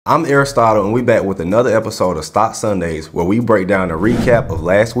I'm Aristotle, and we back with another episode of Stock Sundays, where we break down a recap of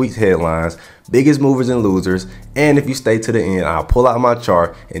last week's headlines, biggest movers and losers, and if you stay to the end, I'll pull out my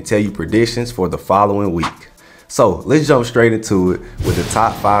chart and tell you predictions for the following week. So let's jump straight into it with the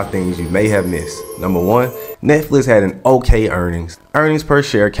top 5 things you may have missed. Number 1, Netflix had an okay earnings. Earnings per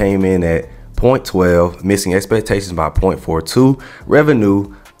share came in at 0.12, missing expectations by 0.42.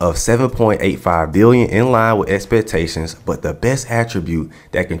 Revenue of $7.85 billion, in line with expectations, but the best attribute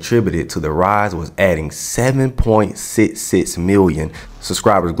that contributed to the rise was adding 7.66 million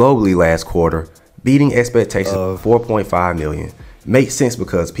subscribers globally last quarter, beating expectations of 4.5 million. Makes sense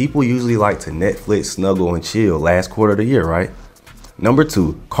because people usually like to Netflix, snuggle, and chill last quarter of the year, right? Number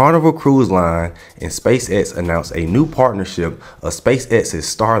 2, Carnival Cruise Line and SpaceX announced a new partnership of SpaceX's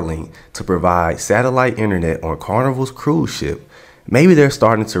Starlink to provide satellite internet on Carnival's cruise ship. Maybe they're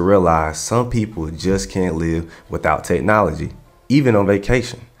starting to realize some people just can't live without technology, even on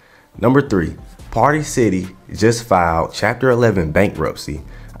vacation. Number 3, Party City just filed Chapter 11 bankruptcy.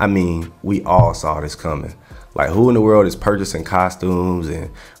 I mean, we all saw this coming. Like, who in the world is purchasing costumes and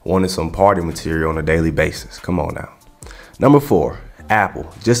wanting some party material on a daily basis? Come on now. Number 4,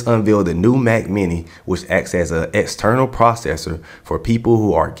 Apple just unveiled the new Mac Mini, which acts as an external processor for people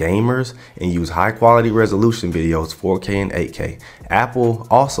who are gamers and use high quality resolution videos 4K and 8K. Apple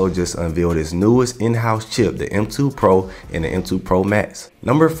also just unveiled its newest in-house chip, the M2 Pro and the M2 Pro Max.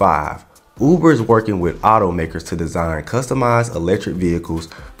 Number 5, Uber is working with automakers to design customized electric vehicles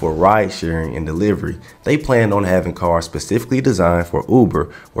for ride sharing and delivery. They plan on having cars specifically designed for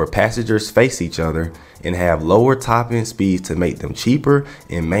Uber, where passengers face each other and have lower top-end speeds to make them cheaper,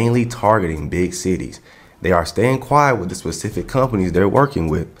 and mainly targeting big cities. They are staying quiet with the specific companies they're working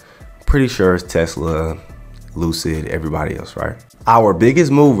with. Pretty sure it's Tesla, Lucid, everybody else, right? Our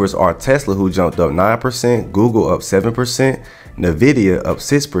biggest movers are Tesla, who jumped up 9%, Google up 7%, Nvidia up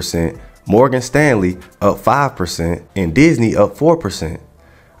 6%, Morgan Stanley up 5%, and Disney up 4%.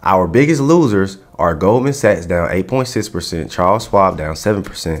 Our biggest losers are Goldman Sachs down 8.6%, Charles Schwab down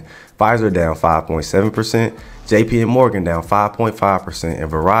 7%, Pfizer down 5.7%, JP Morgan down 5.5%,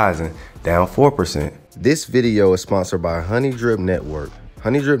 and Verizon down 4%. This video is sponsored by Honey Drip Network.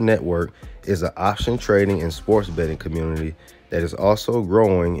 Honey Drip Network is an option trading and sports betting community that is also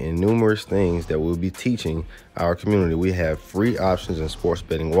growing in numerous things that we'll be teaching our community. We have free options in sports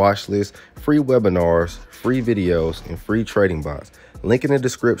betting watch lists, free webinars, free videos, and free trading bots. Link in the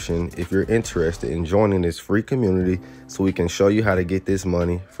description if you're interested in joining this free community so we can show you how to get this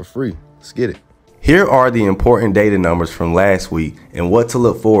money for free. Let's get it. Here are the important data numbers from last week and what to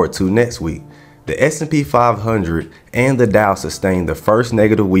look forward to next week. The S&P 500 and the Dow sustained the first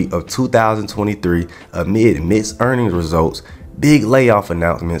negative week of 2023 amid mixed earnings results, big layoff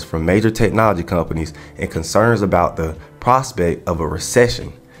announcements from major technology companies, and concerns about the prospect of a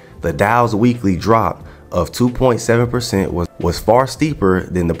recession. The Dow's weekly drop of 2.7% was far steeper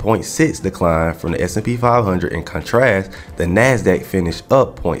than the 0.6 decline from the S&P 500. In contrast, the Nasdaq finished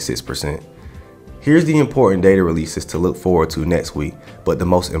up 0.6%. Here's the important data releases to look forward to next week, but the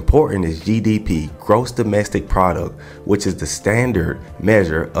most important is GDP, Gross Domestic Product, which is the standard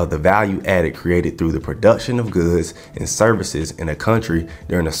measure of the value added created through the production of goods and services in a country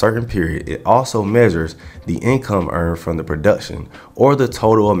during a certain period. It also measures the income earned from the production, or the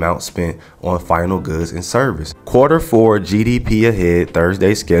total amount spent on final goods and service. Q4 GDP ahead.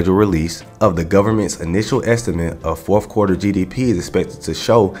 Thursday's scheduled release of the government's initial estimate of fourth quarter GDP is expected to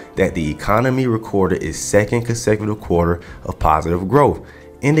show that the economy recorded its second consecutive quarter of positive growth,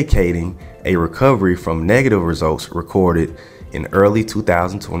 indicating a recovery from negative results recorded in early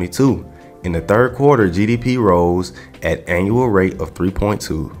 2022. In the third quarter, GDP rose at annual rate of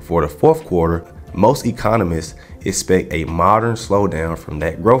 3.2. For the fourth quarter, most economists expect a modern slowdown from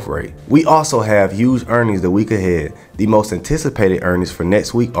that growth rate. We also have huge earnings the week ahead. The most anticipated earnings for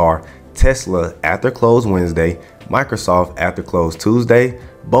next week are Tesla after close Wednesday, Microsoft after close Tuesday,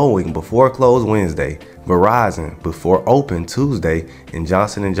 Boeing before close Wednesday, Verizon before open Tuesday, and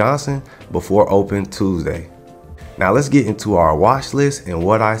Johnson & Johnson before open Tuesday. Now let's get into our watch list and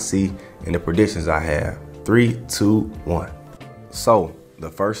what I see and the predictions I have. 3, 2, 1. So the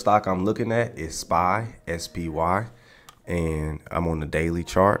first stock I'm looking at is SPY, SPY, and I'm on the daily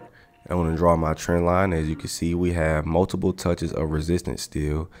chart. I want to draw my trend line. As you can see, we have multiple touches of resistance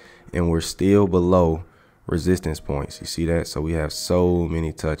still, and we're still below resistance points. You see that? So we have so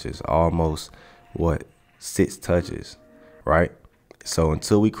many touches, almost 6 touches, right? So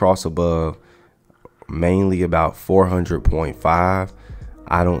until we cross above mainly about 400.5,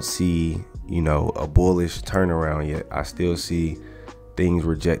 I don't see, a bullish turnaround yet. I still see things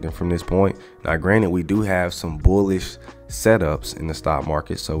rejecting from this point. Now, granted, we do have some bullish setups in the stock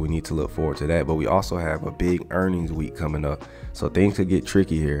market, so we need to look forward to that. But we also have a big earnings week coming up, so things could get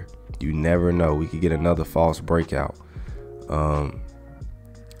tricky here. You never know. We could get another false breakout.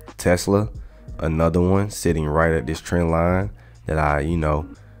 Tesla, another one sitting right at this trend line that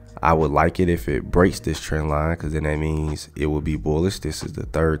I would like it if it breaks this trend line, because then that means it will be bullish. This is the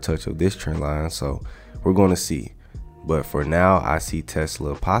third touch of this trend line, so we're going to see. But for now, I see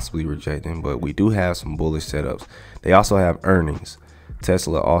Tesla possibly rejecting, but we do have some bullish setups. They also have earnings.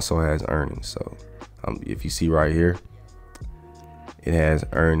 Tesla also has earnings. So if you see right here, it has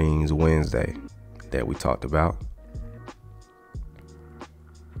earnings Wednesday that we talked about.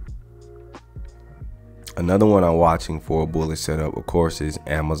 Another one I'm watching for a bullish setup, of course, is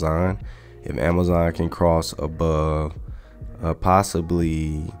Amazon. If Amazon can cross above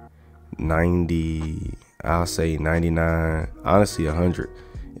possibly 90, I'll say 99, honestly 100.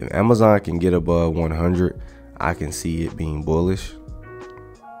 If Amazon can get above 100, I can see it being bullish.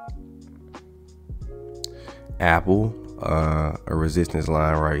 Apple, a resistance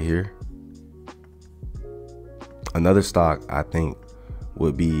line right here. Another stock I think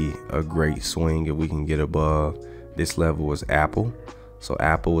would be a great swing if we can get above this level was Apple. So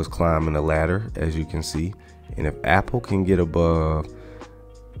Apple is climbing the ladder, as you can see. And if Apple can get above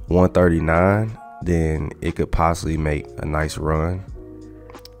 139, then it could possibly make a nice run,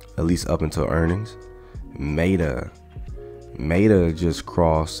 at least up until earnings. Meta just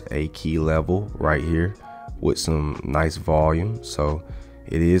crossed a key level right here with some nice volume. So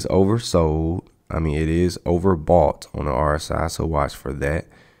it is oversold. I mean, it is overbought on the RSI, so watch for that.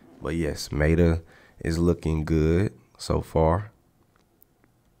 But yes, Meta is looking good so far.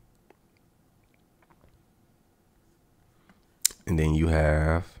 And then you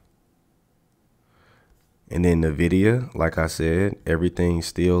have, and then NVIDIA, like I said, everything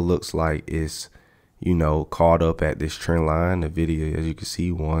still looks like it's, caught up at this trend line. NVIDIA, as you can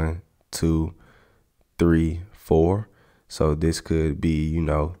see, 1, 2, 3, 4. So this could be,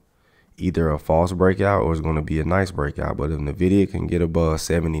 either a false breakout or it's going to be a nice breakout. But if NVIDIA can get above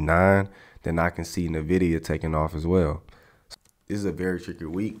 79, then I can see NVIDIA taking off as well. This is a very tricky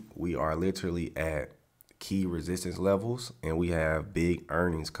week. We are literally at key resistance levels and we have big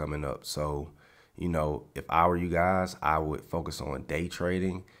earnings coming up. So, if I were you guys, I would focus on day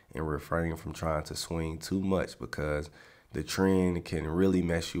trading and refraining from trying to swing too much, because the trend can really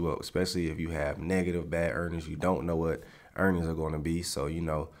mess you up, especially if you have negative bad earnings. You don't know what earnings are going to be. So,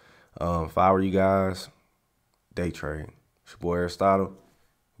 if I were you guys, day trade. It's your boy Aristotle.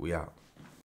 We out.